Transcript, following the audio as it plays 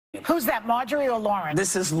Who's that, Marjorie or Lauren?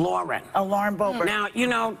 This is Lauren. Oh, Lauren Boebert. Now, you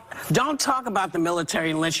know, don't talk about the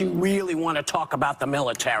military unless you really want to talk about the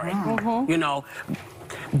military. You know,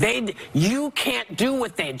 you can't do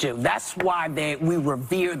what they do. That's why we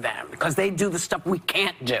revere them, because they do the stuff we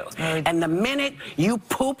can't do. And the minute you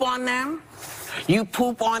poop on them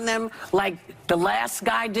like the last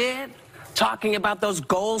guy did, talking about those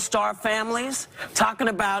Gold Star families, talking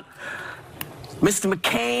about Mr.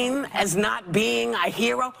 McCain as not being a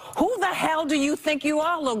hero. Who the hell do you think you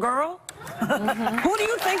are, little girl? Who do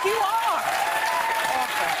you think you are?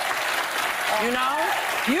 You know?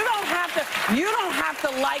 You don't have to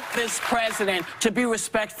like this president to be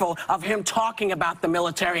respectful of him talking about the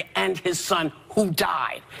military and his son who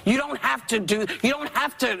died. You don't have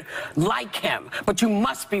to like him, but you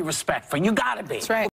must be respectful. You gotta be. That's right.